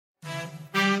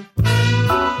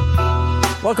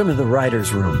Welcome to the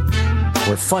Writer's Room,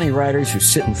 where funny writers who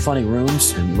sit in funny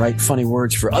rooms and write funny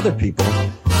words for other people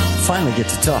finally get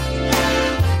to talk.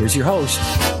 Here's your host,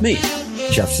 me,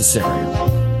 Jeff Cesario.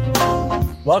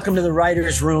 Welcome to the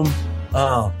Writer's Room.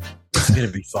 Oh, it's going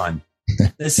to be fun.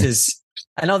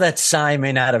 I know that sigh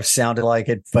may not have sounded like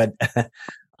it, but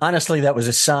honestly, that was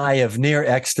a sigh of near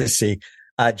ecstasy.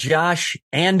 Josh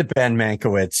and Ben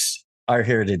Mankiewicz are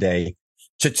here today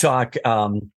to talk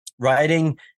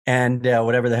writing and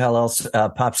whatever the hell else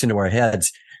pops into our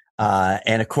heads.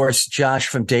 And of course, Josh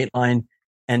from Dateline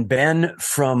and Ben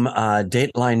from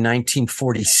Dateline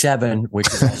 1947, which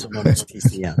is also known as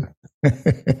TCM.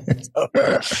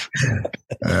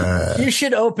 You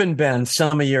should open, Ben,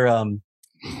 some of your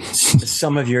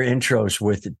intros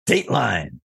with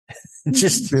Dateline.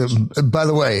 Just by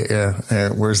the way,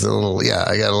 where's the little? Yeah,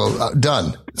 I got a little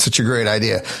done. Such a great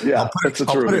idea. Yeah,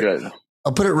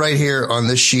 I'll put it right here on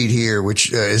this sheet here,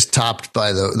 which is topped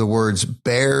by the words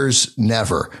 "Bears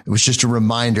never." It was just a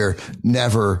reminder: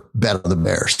 never bet on the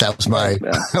Bears. That was my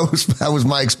that was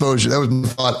my exposure. That was my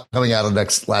thought coming out of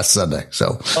last Sunday.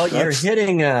 So, well, you're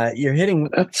hitting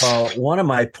one of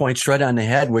my points right on the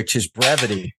head, which is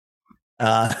brevity.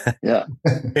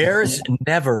 Bears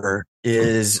never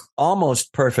is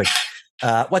almost perfect.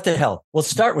 What the hell? We'll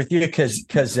start with you because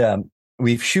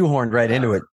we've shoehorned right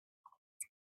into it.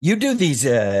 You do these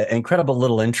incredible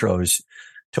little intros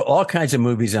to all kinds of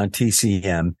movies on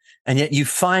TCM, and yet you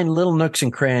find little nooks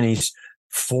and crannies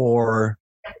for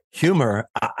humor.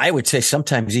 I would say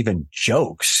sometimes even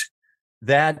jokes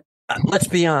that, let's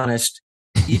be honest,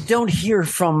 you don't hear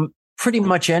from pretty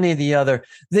much any of the other.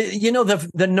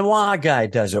 The noir guy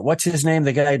does it. What's his name?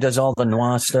 The guy who does all the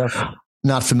noir stuff.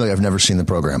 Not familiar. I've never seen the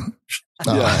program.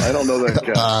 I don't know that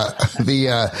guy.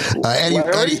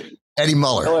 Eddie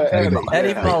Muller. Eddie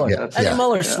Muller. Eddie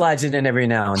Muller slides it in every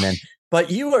now and then.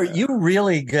 But you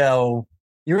really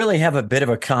have a bit of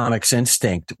a comics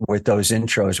instinct with those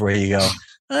intros where you go,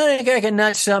 I think I can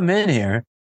nut something in here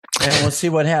and we'll see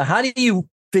what happens. How do you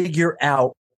figure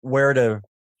out where to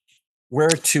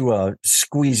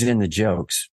squeeze in the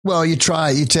jokes? Well, you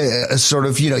take a sort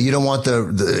of, you don't want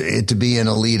it to be in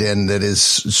a lead in that is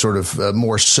sort of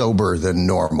more sober than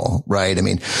normal, right? I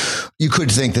mean, you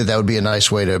could think that would be a nice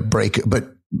way to break it,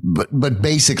 but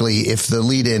basically if the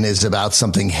lead in is about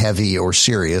something heavy or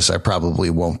serious, I probably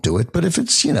won't do it. But if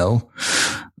it's,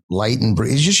 light and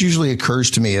it just usually occurs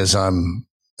to me as I'm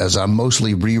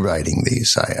mostly rewriting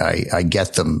these, I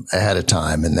get them ahead of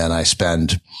time and then I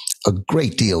spend a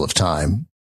great deal of time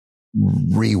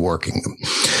reworking them.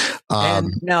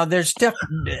 And now but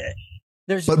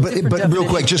real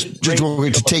quick, just real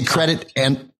quick, to take credit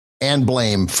and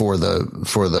blame for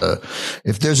the,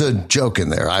 if there's a joke in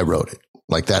there, I wrote it.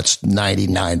 Like that's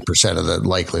 99% of the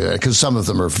likelihood, because some of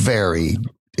them are very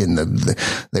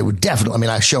they would definitely, I mean,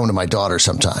 I show them to my daughter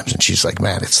sometimes and she's like,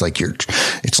 man, it's like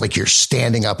you're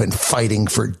standing up and fighting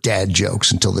for dad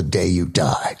jokes until the day you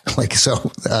die. Like,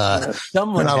 so, they're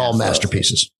not all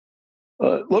masterpieces.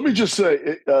 Let me just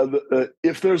say,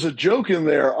 if there's a joke in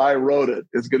there, I wrote it.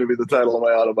 It's going to be the title of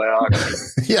my autobiography.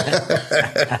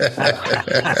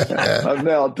 I've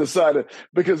now decided,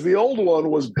 because the old one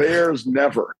was Bears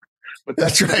Never. But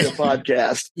that's right. A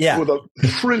podcast with a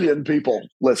trillion people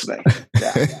listening.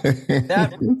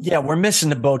 We're missing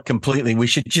the boat completely. We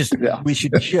should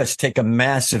just take a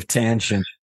massive tangent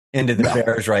into the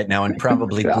Bears right now and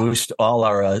probably boost all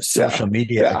our social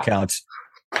media accounts.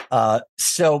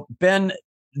 So Ben,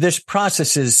 this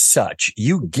process is such: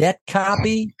 you get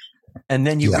copy and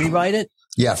then you rewrite it.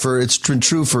 Yeah, it was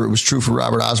true for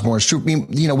Robert Osborne. It's true.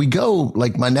 We go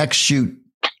like my next shoot,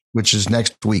 which is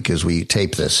next week as we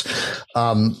tape this.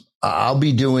 I'll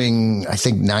be doing, I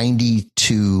think,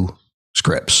 92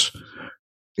 scripts,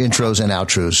 intros and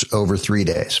outros over 3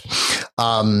 days.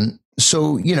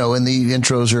 So, and the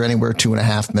intros are anywhere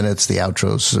 2.5 minutes. The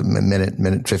outros, a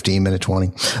minute 15, minute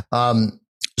 20.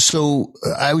 So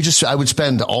I would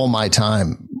spend all my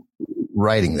time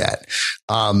writing that,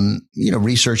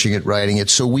 researching it, writing it.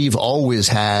 So we've always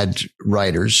had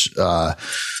writers,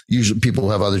 usually people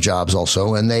who have other jobs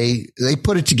also, and they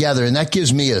put it together, and that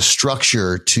gives me a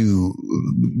structure to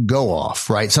go off,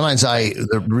 right? Sometimes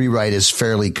the rewrite is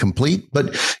fairly complete,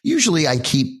 but usually I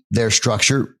keep their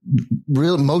structure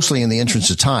mostly in the interest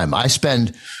of time. I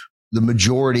spend the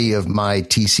majority of my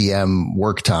TCM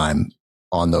work time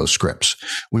on those scripts.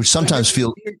 We sometimes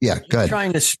feel, go ahead.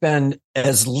 Trying to spend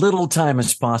as little time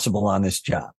as possible on this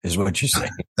job is what you're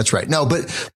saying. That's right. No, but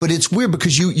it's weird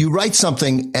because you write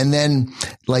something and then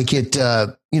like it,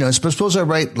 suppose I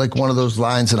write like one of those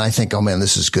lines and I think, oh man,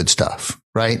 this is good stuff.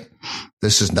 right?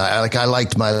 This is not like I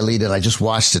liked my lead and I just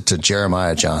watched it to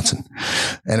Jeremiah Johnson.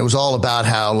 And it was all about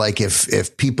how like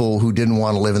if people who didn't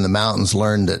want to live in the mountains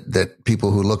learned that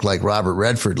people who looked like Robert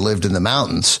Redford lived in the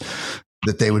mountains,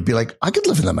 that they would be like, I could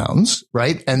live in the mountains.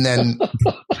 Right. And then,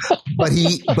 but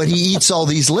he eats all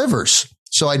these livers.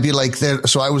 So I'd be like that.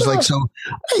 So I was like, so,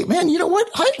 hey man, you know what?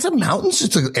 The mountains,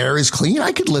 the air is clean.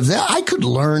 I could live there. I could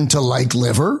learn to like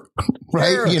liver.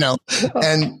 Right. Sure. You know,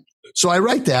 and so I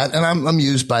write that and I'm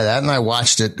amused by that. And I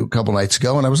watched it a couple nights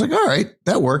ago and I was like, all right,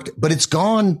 that worked, but it's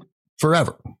gone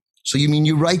forever. So you mean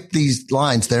you write these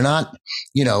lines? They're not,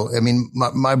 you know, I mean,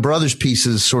 my brother's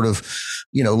pieces sort of,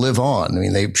 you know, live on. I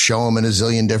mean, they show them in a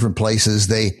zillion different places.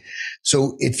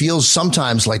 So it feels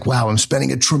sometimes like, wow, I'm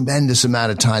spending a tremendous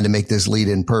amount of time to make this lead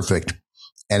in perfect.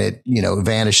 And it, you know,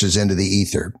 vanishes into the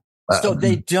ether. So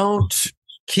they don't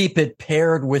keep it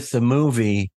paired with the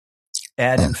movie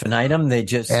ad infinitum. They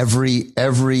just every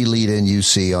lead in you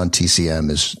see on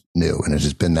TCM is new, and it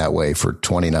has been that way for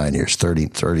 29 years,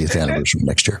 30th anniversary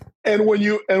next year. And when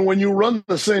you run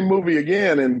the same movie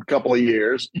again in a couple of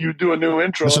years, you do a new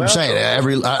intro. That's what I'm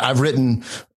saying. I've written,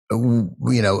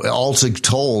 you know, all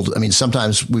told. I mean,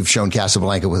 sometimes we've shown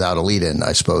Casablanca without a lead in,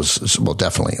 I suppose. Well,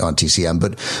 definitely on TCM,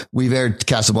 but we've aired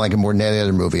Casablanca more than any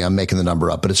other movie. I'm making the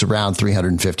number up, but it's around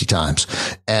 350 times.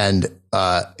 And,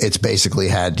 it's basically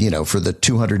had, you know, for the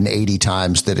 280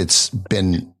 times that it's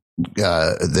been,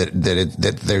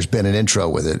 that there's been an intro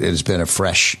with it, it has been a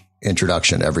fresh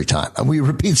introduction every time. And we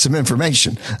repeat some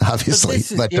information, obviously.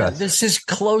 This is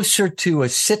closer to a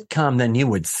sitcom than you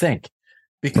would think,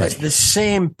 because the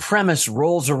same premise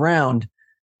rolls around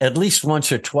at least once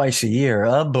or twice a year.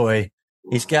 Oh boy,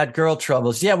 he's got girl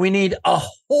troubles. Yeah, we need a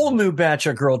whole new batch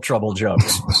of girl trouble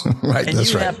jokes. Right, and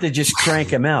you have to just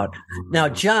crank them out. Now,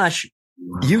 Josh,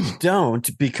 you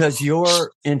don't, because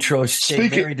your intros stay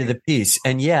married to the piece,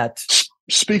 and yet.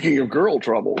 Speaking of girl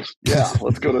troubles, yeah,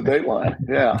 let's go to Dateline.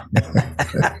 Yeah,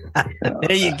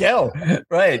 there you go.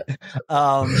 Right.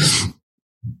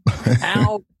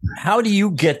 How do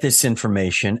you get this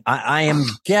information? I am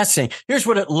guessing. Here's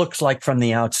what it looks like from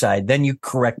the outside. Then you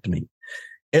correct me.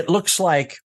 It looks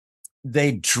like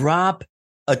they drop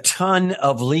a ton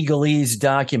of legalese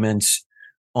documents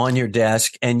on your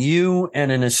desk, and you and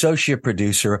an associate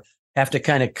producer have to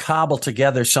kind of cobble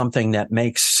together something that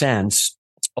makes sense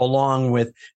along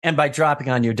with, and by dropping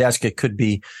on your desk, it could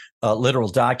be literal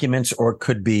documents or it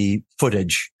could be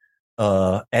footage,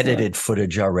 edited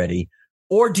footage already.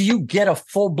 Or do you get a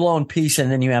full blown piece and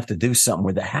then you have to do something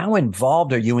with it? How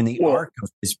involved are you in the arc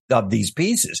of these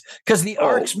pieces? Because the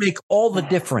arcs make all the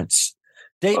difference.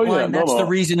 Dateline, that's the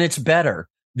reason it's better.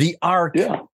 The arc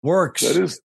works.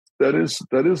 That is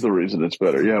the reason it's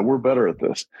better. Yeah, we're better at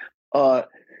this.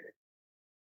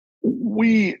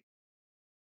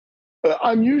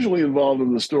 I'm usually involved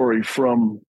in the story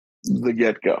from the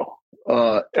get-go.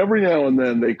 Every now and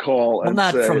then they call and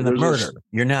not say, from the murder.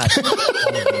 You're not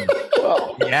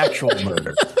the actual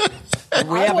murder.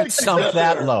 We haven't sunk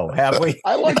that low, have we?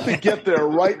 I like to get there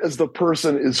right as the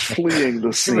person is fleeing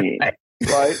the scene,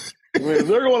 right? I mean, if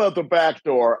they're going out the back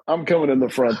door, I'm coming in the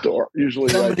front door, usually.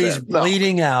 Somebody's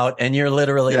bleeding out, and you're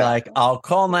literally like, I'll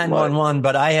call 911,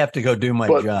 but I have to go do my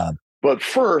job. But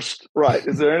first,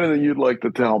 is there anything you'd like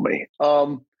to tell me?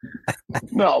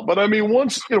 No, but I mean,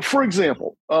 once, for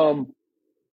example,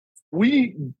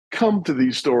 we come to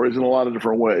these stories in a lot of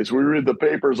different ways. We read the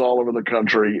papers all over the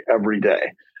country every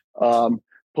day.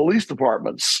 Police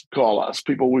departments call us,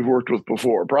 people we've worked with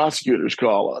before. Prosecutors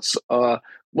call us.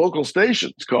 Local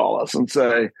stations call us and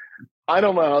say, I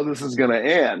don't know how this is going to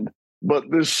end,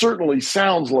 but this certainly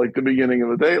sounds like the beginning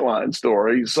of a Dateline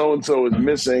story. So-and-so is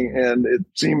missing, and it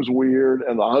seems weird,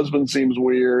 and the husband seems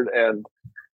weird, and,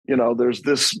 there's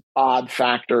this odd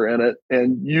factor in it,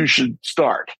 and you should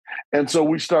start. And so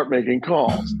we start making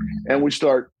calls, and we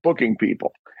start booking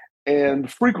people. And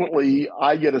frequently,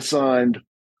 I get assigned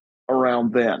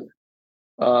around then.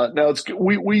 Now,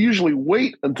 we usually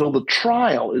wait until the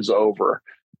trial is over,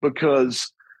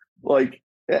 because,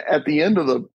 at the end of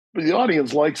the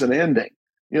audience likes an ending.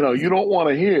 You don't want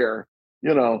to hear,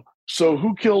 so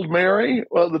who killed Mary?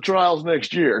 Well, the trial's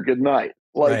next year. Good night.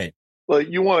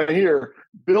 You want to hear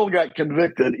Bill got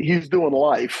convicted. He's doing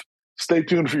life. Stay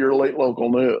tuned for your late local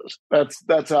news.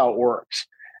 That's how it works.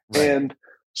 Right. And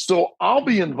so I'll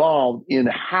be involved in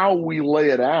how we lay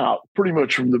it out pretty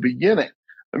much from the beginning.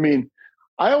 I mean,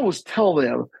 I always tell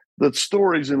them that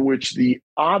stories in which the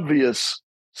obvious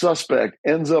suspect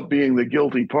ends up being the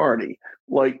guilty party,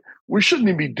 we shouldn't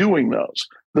even be doing those.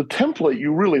 The template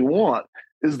you really want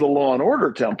is the Law and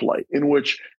Order template, in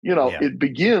which, it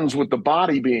begins with the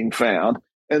body being found,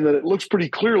 and then it looks pretty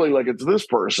clearly like it's this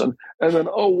person, and then,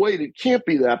 oh, wait, it can't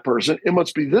be that person. It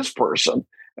must be this person.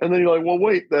 And then you're like, well,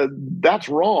 wait, that's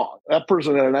wrong. That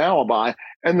person had an alibi,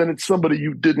 and then it's somebody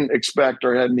you didn't expect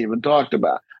or hadn't even talked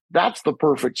about. That's the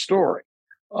perfect story.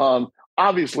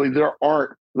 Obviously,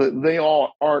 they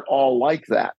all aren't all like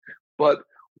that, but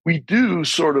we do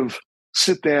sort of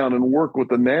sit down and work with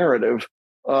the narrative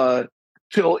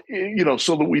till,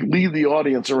 so that we lead the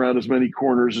audience around as many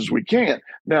corners as we can.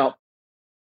 Now,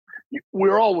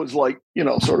 we're always like,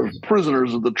 sort of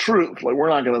prisoners of the truth. Like, we're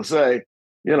not going to say,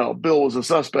 Bill was a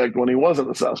suspect when he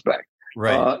wasn't a suspect.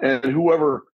 Right. And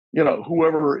whoever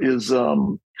is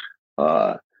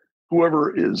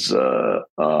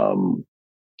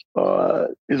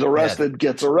arrested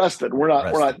gets arrested. We're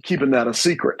not keeping that a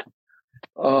secret.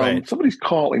 Right. Somebody's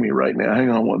calling me right now. Hang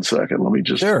on one second. Let me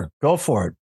just. Sure, go for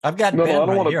it. I've got Ben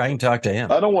right here. I can talk to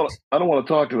him. I don't want to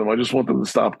talk to them. I just want them to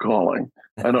stop calling.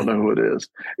 I don't know who it is.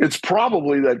 It's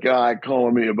probably that guy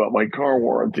calling me about my car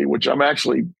warranty, which I'm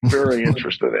actually very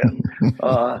interested in.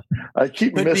 I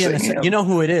keep missing him. You know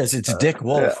who it is? It's Dick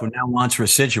Wolf, who now wants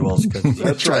residuals.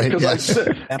 That's right.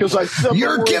 Because I said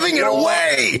you're giving it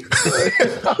away.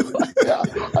 Yeah,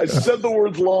 I said the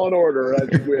words law and order. I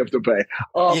think we have to pay.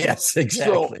 Yes,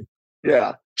 exactly.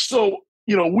 So,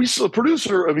 the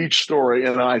producer of each story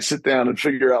and I sit down and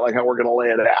figure out like how we're going to lay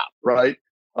it out, right?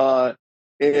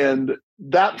 And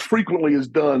that frequently is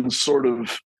done sort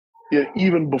of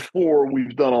even before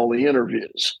we've done all the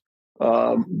interviews.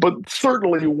 But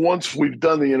certainly once we've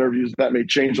done the interviews, that may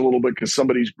change a little bit because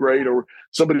somebody's great or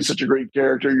somebody's such a great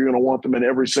character. You're going to want them in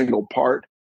every single part,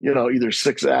 either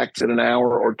 6 acts in an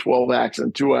hour or 12 acts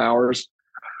in 2 hours.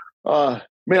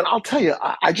 Man, I'll tell you,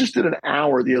 I just did an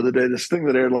hour the other day. This thing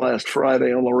that aired last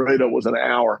Friday on Laredo was an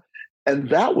hour. And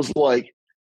that was like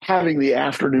having the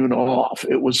afternoon off.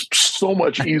 It was so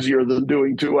much easier than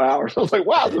doing 2 hours. I was like,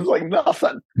 wow, this is like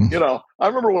nothing. I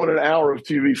remember when an hour of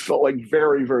TV felt like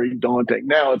very, very daunting.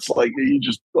 Now it's like, you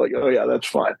just like, oh yeah, that's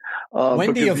fine.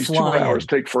 When do you these fly 2 hours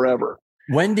take forever.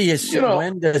 When does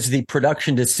the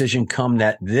production decision come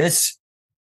that this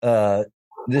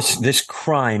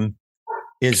crime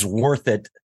is worth it?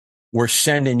 We're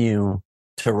sending you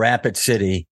to Rapid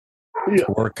City to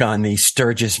work on the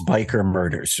Sturgis biker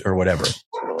murders or whatever.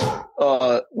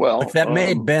 That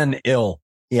made Ben ill.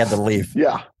 He had to leave.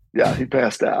 Yeah, he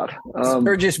passed out.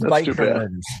 Sturgis biker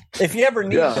murders. If you ever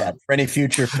need that for any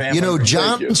future family.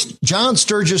 John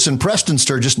Sturgis and Preston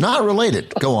Sturgis, not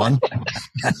related. Go on.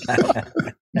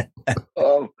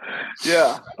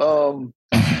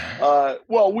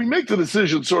 Well, we make the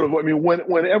decision sort of,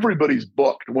 when everybody's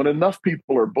booked, when enough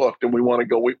people are booked and we want to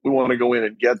go in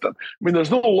and get them.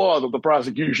 There's no law that the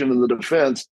prosecution and the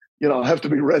defense, have to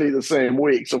be ready the same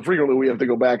week. So frequently we have to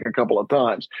go back a couple of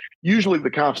times. Usually the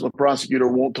cops and the prosecutor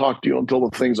won't talk to you until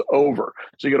the thing's over.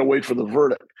 So you got to wait for the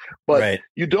verdict. But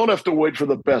you don't have to wait for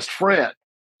the best friend.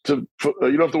 You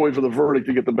don't have to wait for the verdict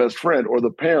to get the best friend or the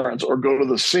parents or go to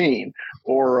the scene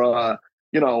or,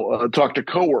 talk to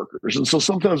coworkers. And so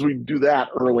sometimes we do that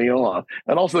early on.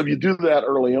 And also if you do that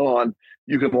early on,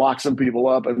 you can lock some people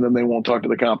up and then they won't talk to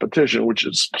the competition, which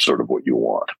is sort of what you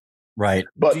want. Right.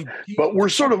 But we're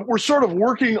sort of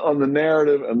working on the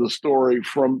narrative and the story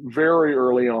from very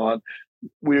early on.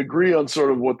 We agree on sort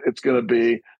of what it's going to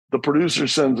be. The producer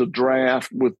sends a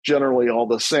draft with generally all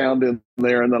the sound in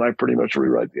there, and then I pretty much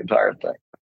rewrite the entire thing.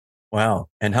 Wow.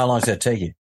 And how long does that take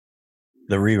you?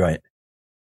 The rewrite?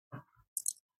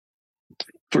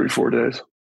 3-4 days.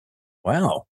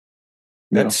 Wow.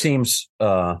 That seems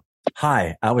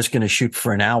high. I was going to shoot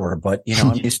for an hour, but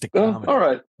I'm used to comedy. All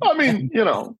right.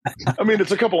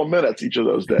 It's a couple of minutes each of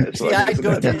those days. So I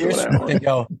go through your script and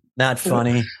go, not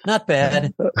funny, not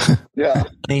bad. Yeah.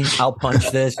 I'll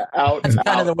punch this. Out.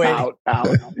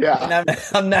 Yeah. And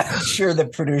I'm not sure the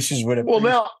producers would have. Well,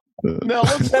 now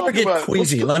let's never get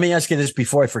queasy. Let me ask you this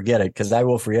before I forget it, because I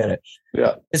will forget it.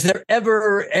 Yeah. Is there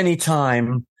ever any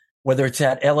time, whether it's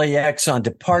at LAX on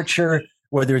departure,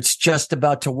 whether it's just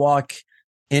about to walk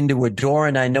into a door,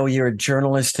 and I know you're a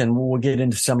journalist and we'll get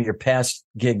into some of your past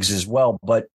gigs as well,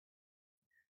 but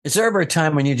is there ever a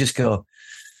time when you just go,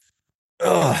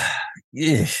 oh,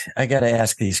 I got to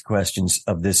ask these questions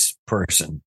of this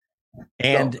person?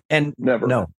 And never.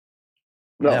 No,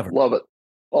 never. Love it.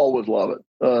 Always love it.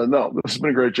 No, this has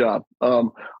been a great job.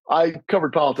 I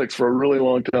covered politics for a really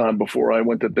long time before I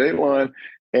went to Dateline,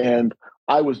 and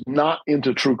I was not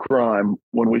into true crime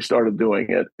when we started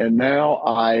doing it. And now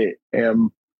I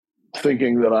am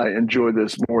thinking that I enjoy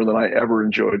this more than I ever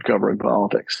enjoyed covering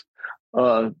politics,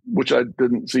 which I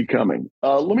didn't see coming.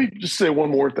 Let me just say one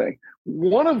more thing.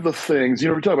 One of the things, we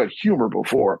talked about humor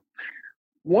before.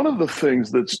 one of the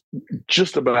things that's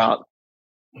just about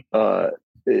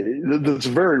that's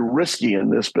very risky in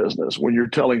this business when you're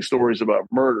telling stories about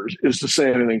murders is to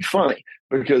say anything funny,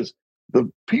 because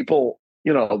the people,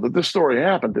 that this story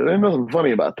happened to, there's nothing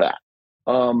funny about that.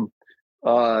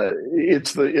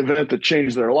 It's the event that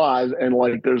changed their lives. And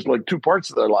there's two parts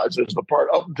of their lives. There's the part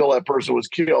up until that person was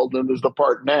killed, and there's the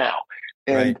part now.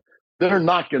 And they're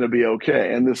not going to be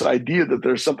okay. And this idea that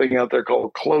there's something out there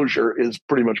called closure is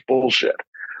pretty much bullshit.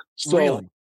 So, really?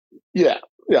 Yeah.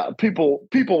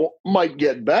 People might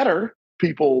get better.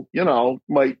 People,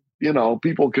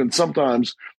 people can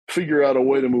sometimes figure out a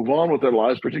way to move on with their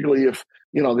lives, particularly if,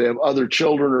 they have other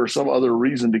children or some other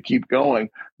reason to keep going.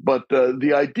 But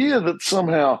the idea that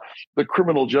somehow the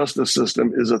criminal justice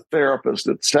system is a therapist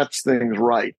that sets things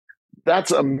right,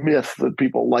 that's a myth that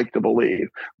people like to believe.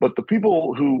 But the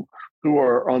people who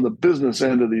are on the business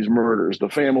end of these murders, the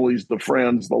families, the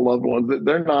friends, the loved ones,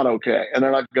 they're not okay, and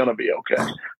they're not going to be okay.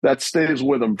 That stays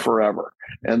with them forever.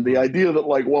 And the idea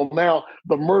that now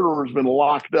the murderer's been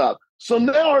locked up, so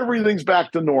now everything's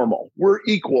back to normal. We're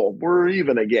equal. We're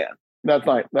even again. That's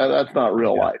not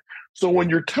real life. So when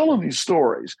you're telling these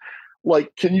stories,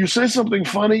 can you say something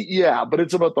funny? Yeah, but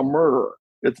it's about the murderer.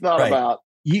 It's not about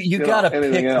you got to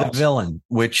pick else. the villain,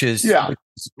 which is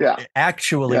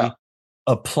actually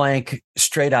a plank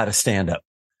straight out of stand-up.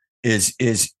 Is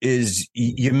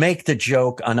you make the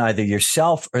joke on either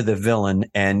yourself or the villain,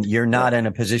 and you're not in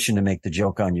a position to make the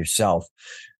joke on yourself.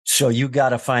 So you got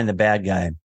to find the bad guy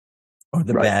or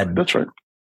the bad. That's right.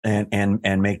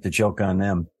 And make the joke on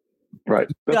them. Right.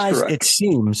 That's guys, correct. It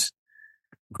seems,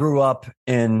 grew up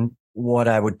in what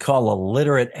I would call a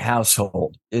literate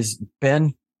household. Does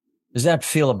that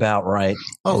feel about right?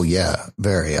 Oh, yeah,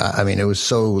 very. I mean, it was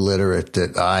so literate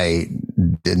that I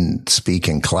didn't speak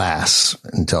in class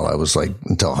until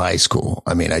high school.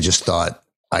 I mean, I just thought,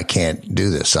 I can't do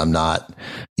this. I'm not,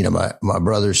 my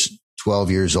brother's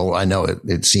 12 years old. I know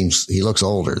it seems he looks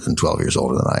older than 12 years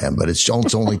older than I am, but it's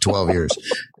only 12 years.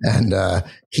 And,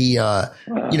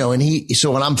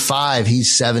 so when I'm 5,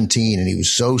 he's 17, and he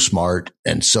was so smart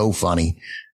and so funny.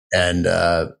 And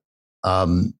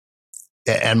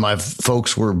my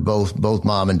folks were both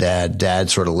mom and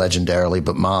dad sort of legendarily,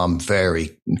 but mom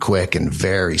very quick and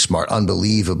very smart,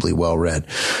 unbelievably well read.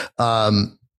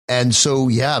 And so,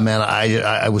 yeah, man,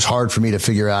 I was hard for me to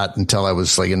figure out until I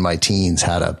was in my teens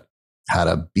how to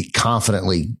be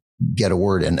confidently get a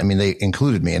word in. I mean, they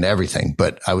included me in everything,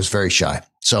 but I was very shy.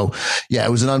 So yeah, it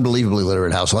was an unbelievably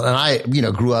literate household. And I,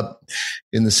 grew up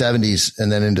in the 70s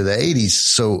and then into the 80s.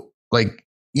 So I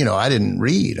didn't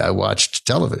read. I watched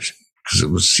television because it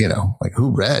was, who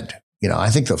read? I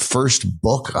think the first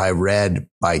book I read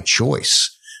by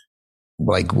choice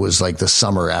was the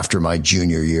summer after my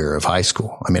junior year of high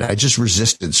school. I mean, I just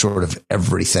resisted sort of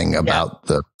everything about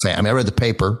the family. I mean, I read the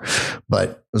paper, but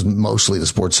it was mostly the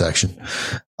sports section.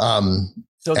 So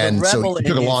it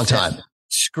took a long time.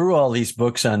 Screw all these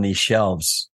books on these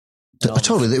shelves.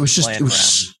 Totally. It was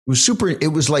super. It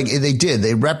was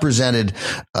they represented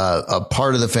a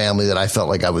part of the family that I felt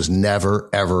like I was never,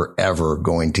 ever, ever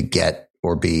going to get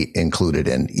or be included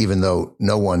in, even though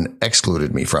no one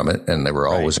excluded me from it. And they were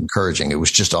always encouraging. It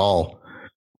was just all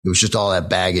that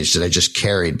baggage that I just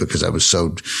carried because I was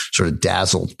so sort of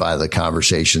dazzled by the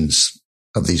conversations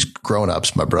of these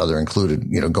grown-ups, my brother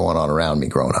included, going on around me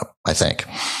growing up, I think.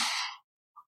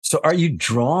 So are you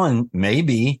drawn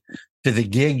maybe to the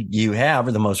gig you have,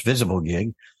 or the most visible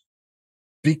gig,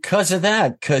 because of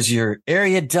that? Because you're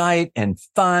erudite and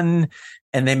fun,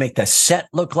 and they make the set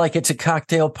look like it's a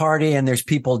cocktail party, and there's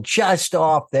people just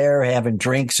off there having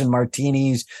drinks and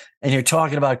martinis, and you're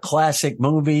talking about classic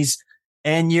movies,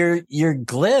 and you're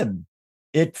glib.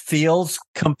 It feels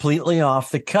completely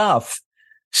off the cuff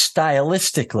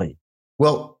stylistically.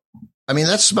 Well, I mean,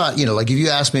 that's about, if you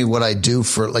ask me what I do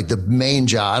for the main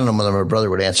job, I don't know whether my brother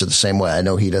would answer the same way. I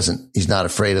know he's not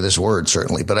afraid of this word,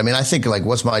 certainly. But I mean, I think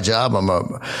what's my job?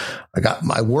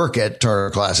 I work at Turner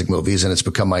Classic Movies, and it's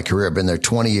become my career. I've been there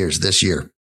 20 years this year.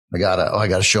 I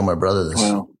gotta show my brother this.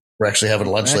 Wow. We're actually having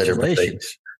lunch later, but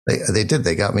they did.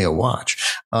 They got me a watch.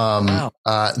 Wow.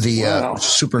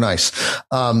 Super nice.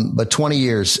 But 20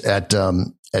 years at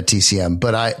TCM,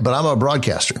 but I'm a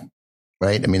broadcaster,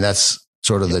 right? I mean, that's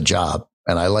sort of the job.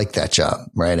 And I like that job,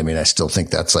 right? I mean, I still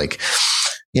think that's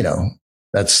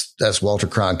that's Walter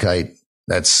Cronkite.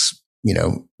 That's,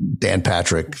 Dan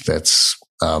Patrick. That's,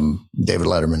 David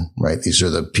Letterman, right? These are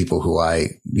the people who I,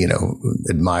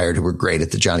 admired, who were great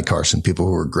at the Johnny Carson, people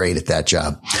who were great at that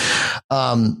job.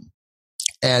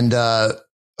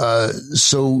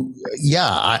 So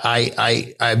yeah,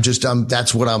 I'm just,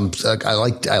 that's what I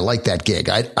like that gig.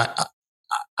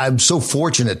 I'm so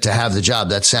fortunate to have the job.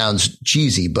 That sounds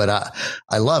cheesy, but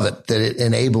I love it that it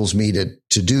enables me to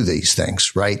do these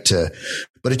things, right?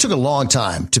 But it took a long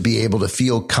time to be able to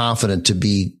feel confident to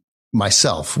be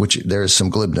myself, which there's some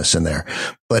glibness in there.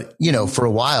 But, for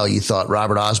a while you thought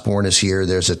Robert Osborne is here.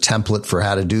 There's a template for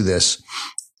how to do this.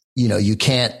 You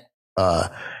can't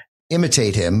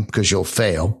imitate him because you'll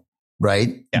fail,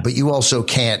 right? Yeah. But you also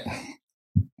can't,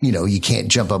 you can't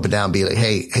jump up and down and be like,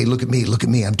 hey, look at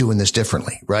me. I'm doing this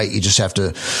differently, right? You just have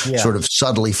to sort of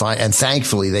subtly find. And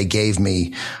thankfully they gave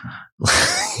me,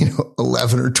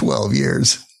 11 or 12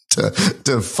 years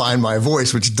to find my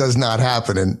voice, which does not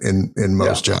happen in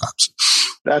most jobs.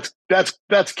 That's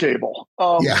cable.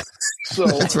 So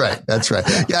that's right.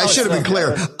 Yeah, I should have been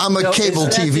clear. I'm a cable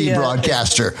TV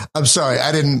broadcaster. I'm sorry,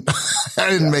 I didn't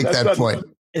make that point.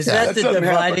 Is that the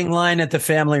dividing line at the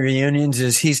family reunions?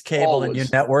 Is he's cable Always. And your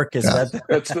network? Is that?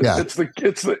 It's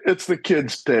the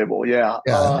kids' table. Yeah.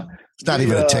 It's not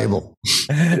even a table.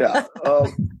 Yeah.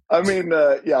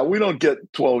 We don't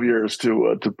get 12 years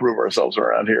to prove ourselves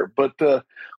around here. But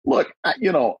look,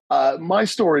 my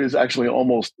story is actually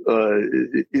almost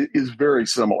is very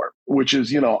similar, which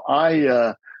is,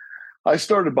 I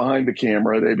started behind the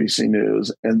camera at ABC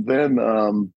News, and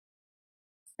then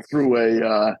through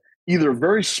a either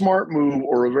very smart move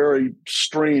or a very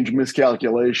strange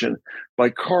miscalculation by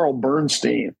Carl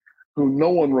Bernstein, who no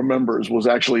one remembers was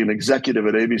actually an executive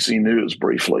at ABC News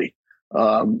briefly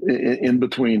in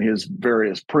between his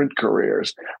various print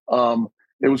careers.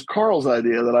 It was Carl's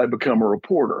idea that I become a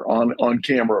reporter,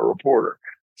 on-camera reporter.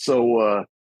 So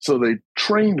they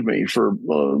trained me for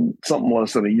something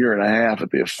less than a year and a half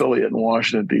at the affiliate in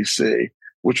Washington, D.C.,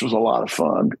 which was a lot of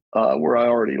fun, where I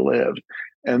already lived.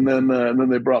 And then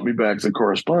they brought me back as a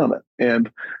correspondent, and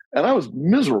I was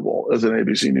miserable as an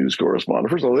ABC News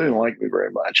correspondent. First of all, they didn't like me very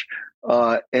much,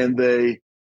 and they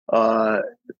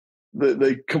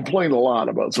complained a lot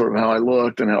about sort of how I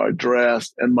looked and how I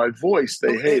dressed and my voice.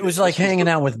 They hated. It was like hanging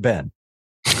out with Ben.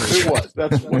 It was.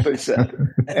 That's what they said,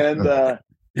 and it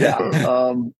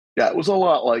was a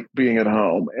lot like being at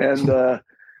home, and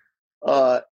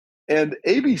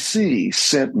ABC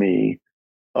sent me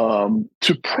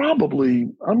to probably,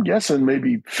 I'm guessing,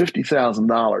 maybe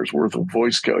 $50,000 worth of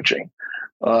voice coaching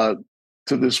to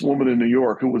this woman in New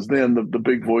York who was then the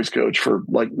big voice coach for,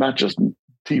 like, not just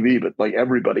TV, but like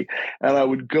everybody. And I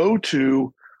would go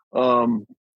to,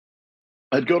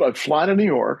 I'd fly to New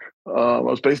York. I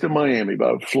was based in Miami, but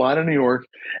I would fly to New York,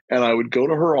 and I would go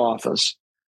to her office,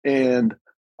 and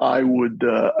I would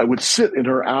sit in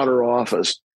her outer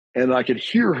office, and I could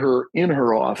hear her in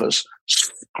her office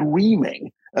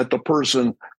screaming at the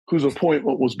person whose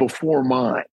appointment was before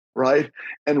mine, right?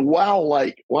 And while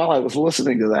I was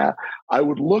listening to that, I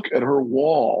would look at her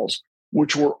walls,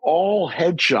 which were all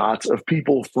headshots of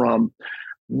people from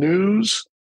news,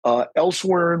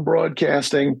 elsewhere in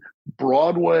broadcasting,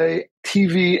 Broadway,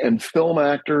 TV and film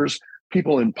actors,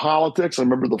 people in politics. I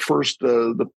remember the first,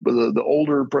 the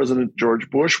older President George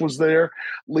Bush was there,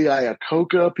 Lee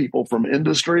Iacocca, people from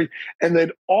industry, and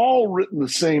they'd all written the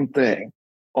same thing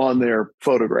on their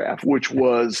photograph, which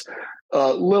was,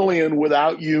 Lillian,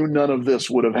 without you, none of this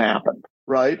would have happened,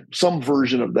 right? Some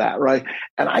version of that, right?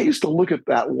 And I used to look at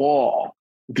that wall,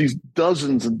 these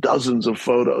dozens and dozens of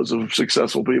photos of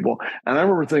successful people, and I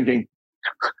remember thinking,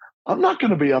 I'm not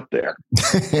going to be up there.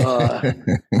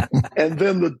 And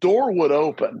then the door would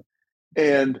open,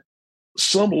 and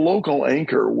some local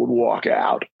anchor would walk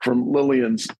out from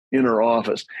Lillian's inner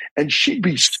office, and she'd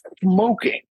be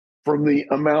smoking from the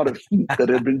amount of heat that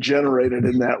had been generated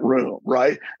in that room,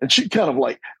 right? And she'd kind of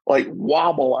like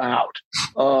wobble out.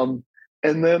 And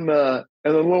then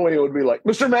Lillian would be like,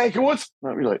 "Mr. Mankiewicz?"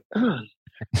 And I'd be like, "Ugh."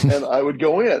 And I would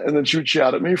go in, and then she would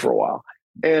shout at me for a while.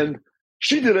 And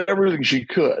she did everything she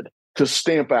could to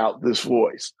stamp out this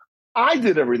voice. I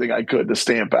did everything I could to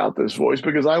stamp out this voice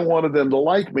because I wanted them to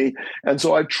like me. And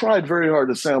so I tried very hard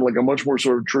to sound like a much more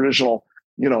sort of traditional,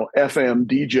 FM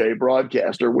DJ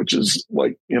broadcaster, which is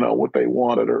like, what they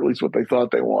wanted, or at least what they thought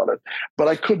they wanted. But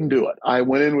I couldn't do it. I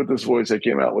went in with this voice. I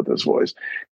came out with this voice.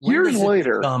 Years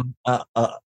later.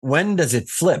 When does it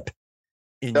flip?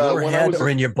 In your head or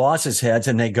in your boss's heads,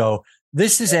 and they go,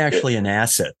 "This is actually an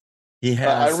asset." He has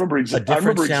I remember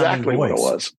exactly when it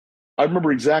was. I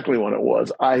remember exactly when it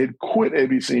was. I had quit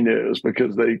ABC News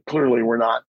because they clearly were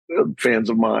not fans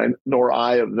of mine, nor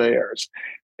I of theirs.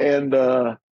 And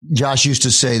Josh used to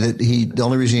say that the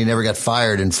only reason he never got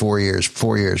fired in 4 years,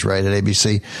 right, at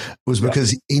ABC was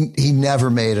because he never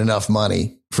made enough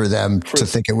money for them to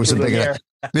think it was a big enough.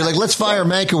 Be like, let's fire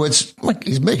Mankiewicz. Like,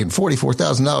 he's making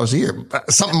 $44,000 a year.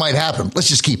 Something might happen. Let's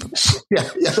just keep him.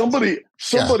 Yeah.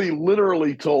 Somebody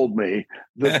literally told me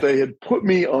that they had put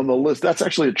me on the list. That's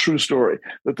actually a true story,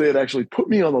 that they had actually put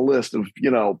me on the list of,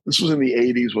 this was in the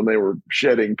 80s when they were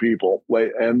shedding people.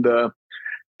 And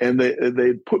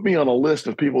they put me on a list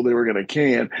of people they were going to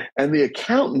can. And the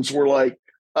accountants were like,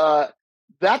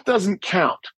 that doesn't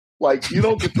count. Like, you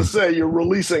don't get to say you're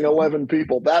releasing 11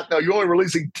 people. You're only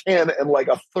releasing 10 and like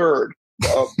a third.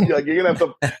 You're going to have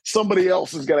to, somebody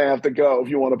else is going to have to go if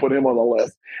you want to put him on the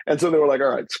list. And so they were like,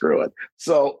 all right, screw it.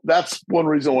 So that's one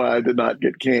reason why I did not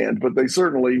get canned, but they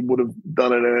certainly would have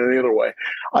done it in any other way.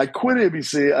 I quit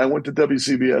ABC. I went to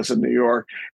WCBS in New York,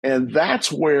 and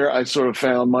that's where I sort of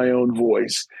found my own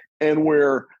voice and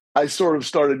where I sort of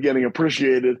started getting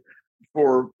appreciated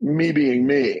for me being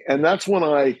me. And that's when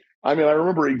I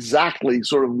remember exactly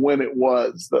sort of when it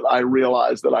was that I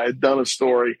realized that I had done a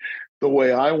story the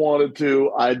way I wanted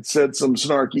to. I'd said some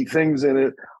snarky things in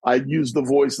it. I'd used the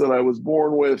voice that I was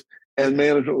born with, and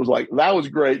management was like, that was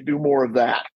great. Do more of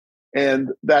that. And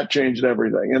that changed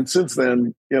everything. And since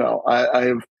then, I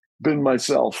have been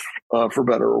myself for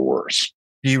better or worse.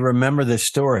 Do you remember this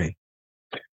story?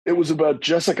 It was about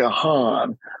Jessica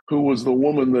Hahn, who was the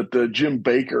woman that Jim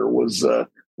Baker was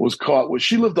caught with.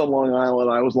 She lived on Long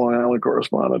Island. I was Long Island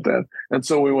correspondent then. And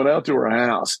so we went out to her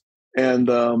house, and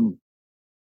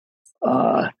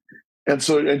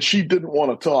she didn't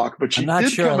want to talk, but she I'm not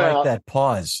did sure come I like out. that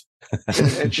pause.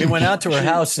 And she went out to her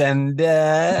house, and we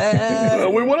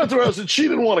went out to her house, and she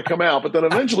didn't want to come out. But then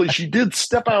eventually she did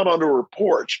step out onto her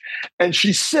porch, and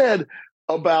she said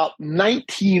about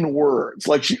 19 words.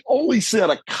 Like, she only said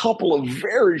a couple of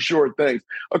very short things.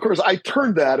 Of course, I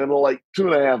turned that into like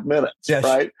 2.5 minutes, yes.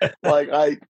 Right?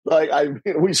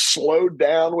 We slowed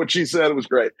down what she said. It was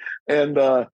great. And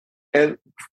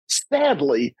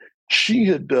sadly, she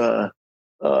had, and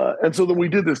so then we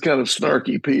did this kind of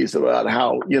snarky piece about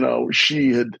how,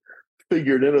 she had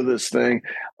figured into this thing.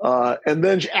 And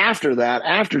then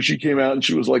after she came out and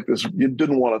she was like this, you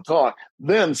didn't want to talk.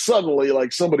 Then suddenly,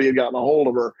 like, somebody had gotten a hold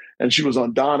of her, and she was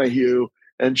on Donahue,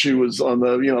 and she was on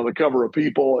the cover of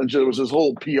People, and there was this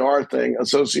whole PR thing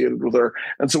associated with her.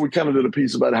 And so we kind of did a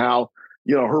piece about how,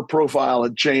 her profile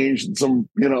had changed, and some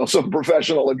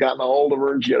professional had gotten a hold of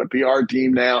her, and she had a PR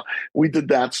team now. We did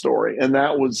that story. And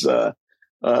that was, I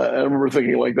remember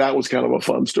thinking, like, that was kind of a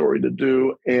fun story to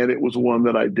do. And it was one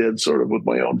that I did sort of with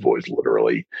my own voice,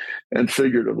 literally and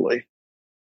figuratively.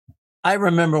 I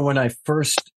remember when I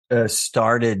first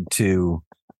started to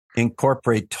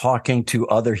incorporate talking to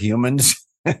other humans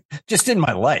just in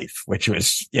my life, which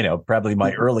was, probably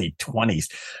my early 20s.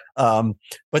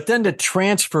 But then to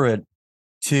transfer it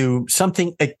to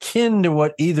something akin to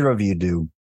what either of you do,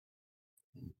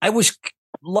 I was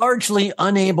largely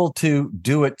unable to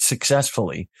do it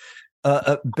successfully.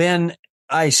 Ben,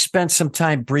 I spent some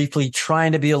time briefly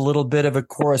trying to be a little bit of a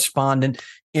correspondent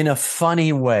in a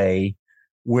funny way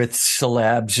with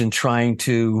celebs and trying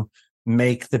to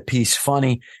make the piece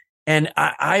funny. And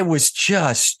I was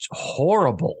just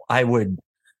horrible. I would,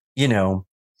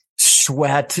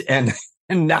 sweat and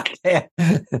not,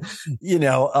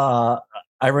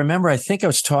 I remember, I think I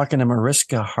was talking to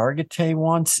Mariska Hargitay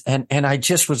once, and I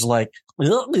just was like, I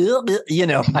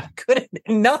couldn't,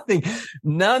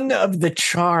 none of the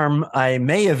charm I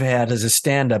may have had as a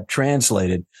stand-up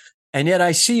translated. And yet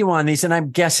I see you on these, and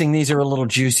I'm guessing these are a little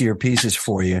juicier pieces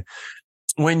for you.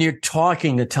 When you're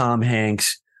talking to Tom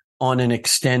Hanks on an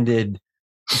extended,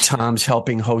 Tom's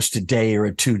helping host a day or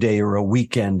a 2-day or a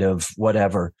weekend of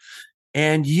whatever,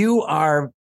 and you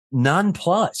are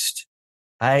nonplussed.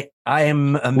 I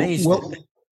am amazed.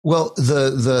 Well,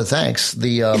 the thanks.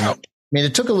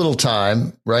 It took a little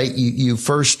time, right? You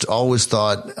first always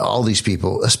thought all these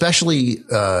people, especially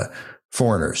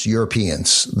foreigners,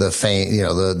 Europeans,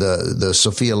 the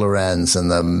Sophia Lorenz and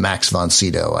the Max von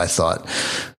Sydow. I thought,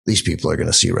 these people are going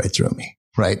to see right through me,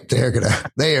 right? They are going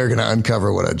to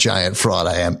uncover what a giant fraud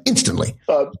I am instantly.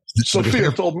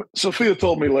 Sophia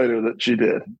told me later that she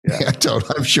did. Yeah,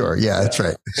 I'm sure. Yeah, that's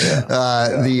right.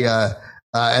 Yeah.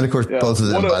 And of course, both of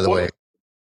them, by the way.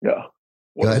 Yeah.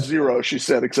 Well, zero, she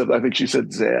said, except I think she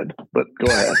said Zed, but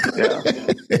go ahead.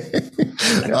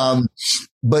 Yeah.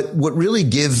 But what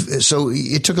really so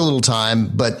it took a little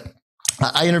time, but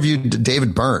I interviewed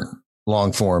David Byrne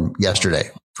long form yesterday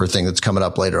for a thing that's coming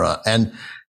up later on. And,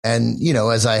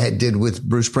 as I did with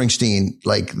Bruce Springsteen,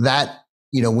 like that,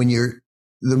 when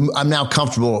I'm now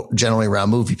comfortable generally around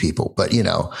movie people, but,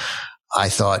 I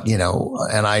thought, and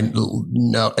I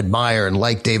admire and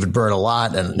like David Byrne a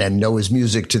lot and know his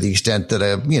music to the extent that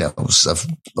I,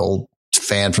 old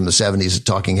fan from the 70s at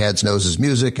Talking Heads, knows his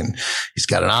music, and he's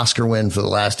got an Oscar win for The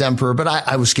Last Emperor. But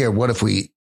I was scared. What if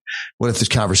this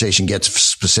conversation gets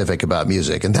specific about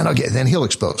music? And then he'll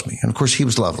expose me. And of course, he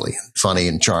was lovely and funny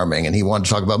and charming, and he wanted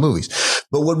to talk about movies.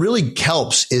 But what really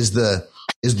helps is that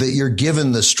you're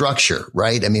given the structure,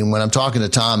 right? I mean, when I'm talking to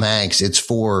Tom Hanks, it's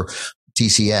for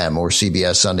TCM or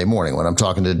CBS Sunday Morning. When I'm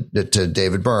talking to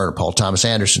David Byrne or Paul Thomas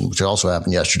Anderson, which also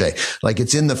happened yesterday, like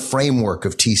it's in the framework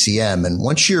of TCM. And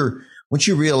once you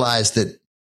realize that,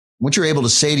 once you're able to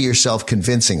say to yourself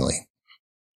convincingly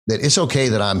that it's okay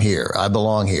that I'm here, I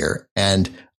belong here, and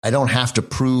I don't have to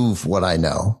prove what I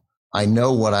know. I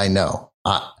know what I know.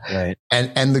 Right.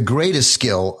 And the greatest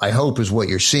skill, I hope, is what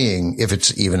you're seeing, if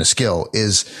it's even a skill,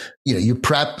 is, you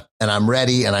prep and I'm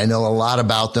ready and I know a lot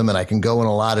about them and I can go in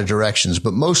a lot of directions,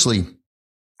 but mostly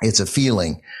it's a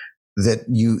feeling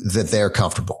that they're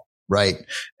comfortable. Right.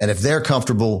 And if they're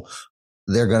comfortable,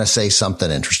 they're going to say something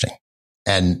interesting.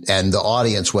 And the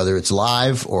audience, whether it's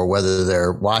live or whether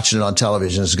they're watching it on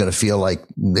television, is going to feel like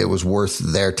it was worth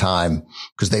their time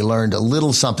because they learned a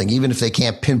little something, even if they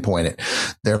can't pinpoint it.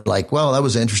 They're like, well, that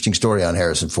was an interesting story on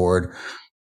Harrison Ford.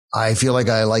 I feel like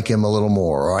I like him a little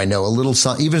more, or I know a little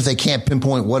something, even if they can't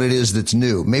pinpoint what it is that's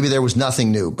new. Maybe there was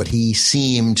nothing new, but he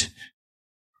seemed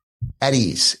at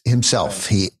ease himself.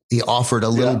 He offered a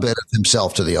little bit of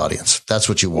himself to the audience. That's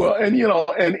what you want.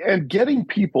 Well, and getting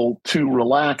people to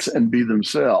relax and be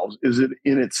themselves is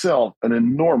in itself an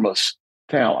enormous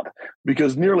talent,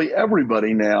 because nearly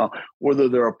everybody now, whether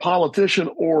they're a politician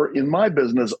or, in my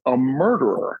business, a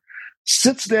murderer,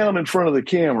 sits down in front of the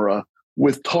camera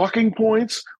with talking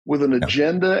points, with an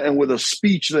agenda, and with a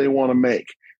speech they want to make.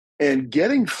 And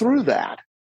getting through that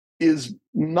is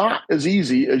not as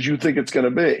easy as you think it's going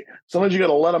to be. Sometimes you got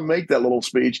to let them make that little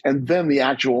speech, and then the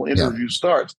actual interview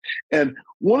starts. And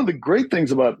one of the great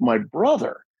things about my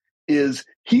brother is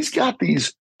he's got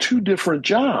these two different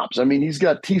jobs. I mean, he's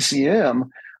got TCM,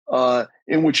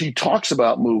 in which he talks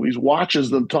about movies,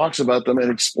 watches them, talks about them,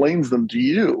 and explains them to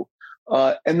you.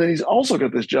 And then he's also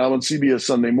got this job on CBS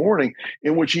Sunday Morning,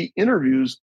 in which he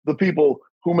interviews the people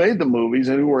who made the movies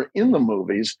and who are in the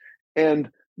movies. And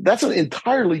that's an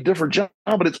entirely different job,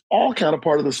 but it's all kind of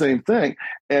part of the same thing.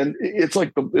 And it's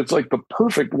like the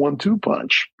perfect 1-2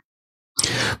 punch.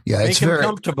 Yeah, Make it's them very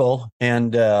comfortable,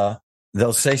 and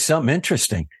they'll say something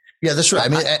interesting. Yeah, that's right. I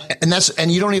mean,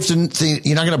 and you don't have to think,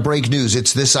 you're not going to break news.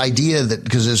 It's this idea that,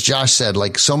 because as Josh said,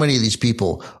 like so many of these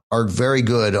people are very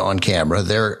good on camera.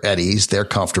 They're at ease. They're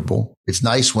comfortable. It's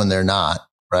nice when they're not,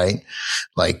 right?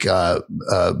 Like,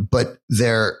 but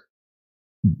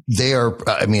they are,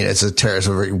 I mean, it's a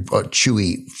very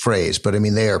chewy phrase, but I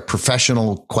mean, they are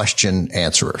professional question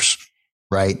answerers,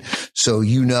 right? So,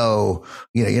 you're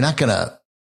not going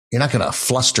to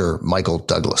fluster Michael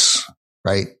Douglas,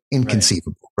 right?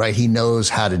 Inconceivable, right? He knows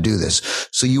how to do this.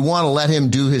 So you want to let him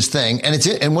do his thing.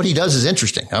 And what he does is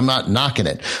interesting. I'm not knocking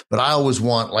it, but I always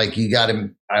want, like, you got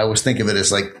him. I always think of it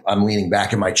as like, I'm leaning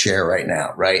back in my chair right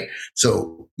now. Right.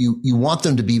 So you want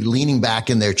them to be leaning back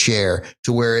in their chair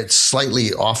to where it's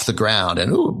slightly off the ground,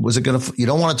 and you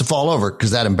don't want it to fall over,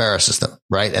 because that embarrasses them.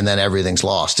 Right. And then everything's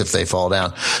lost if they fall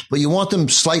down, but you want them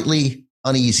slightly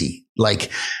uneasy,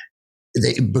 like,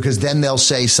 because then they'll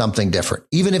say something different.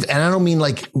 And I don't mean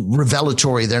like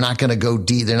revelatory. They're not going to go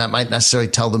deep. Might necessarily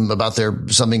tell them about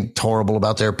something horrible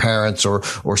about their parents or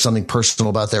something personal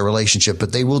about their relationship,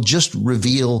 but they will just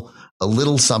reveal a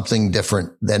little something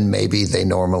different than maybe they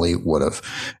normally would have.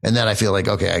 And then I feel like,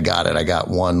 okay, I got it. I got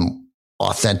one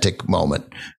authentic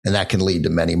moment, and that can lead to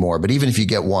many more. But even if you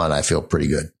get one, I feel pretty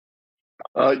good.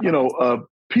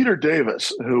 Peter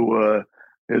Davis, who,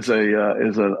 is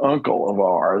an uncle of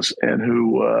ours, and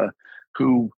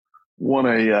who won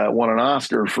an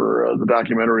Oscar for the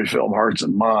documentary film Hearts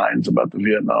and Minds about the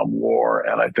Vietnam War,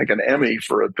 and I think an Emmy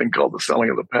for a thing called The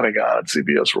Selling of the Pentagon at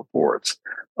CBS Reports,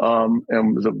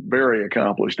 and was a very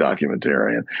accomplished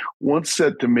documentarian, once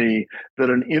said to me that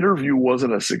an interview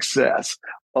wasn't a success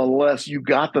unless you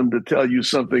got them to tell you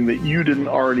something that you didn't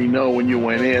already know when you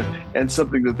went in, and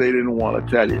something that they didn't want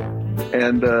to tell you.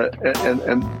 And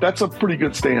that's a pretty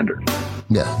good standard.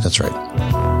 Yeah, that's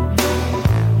right.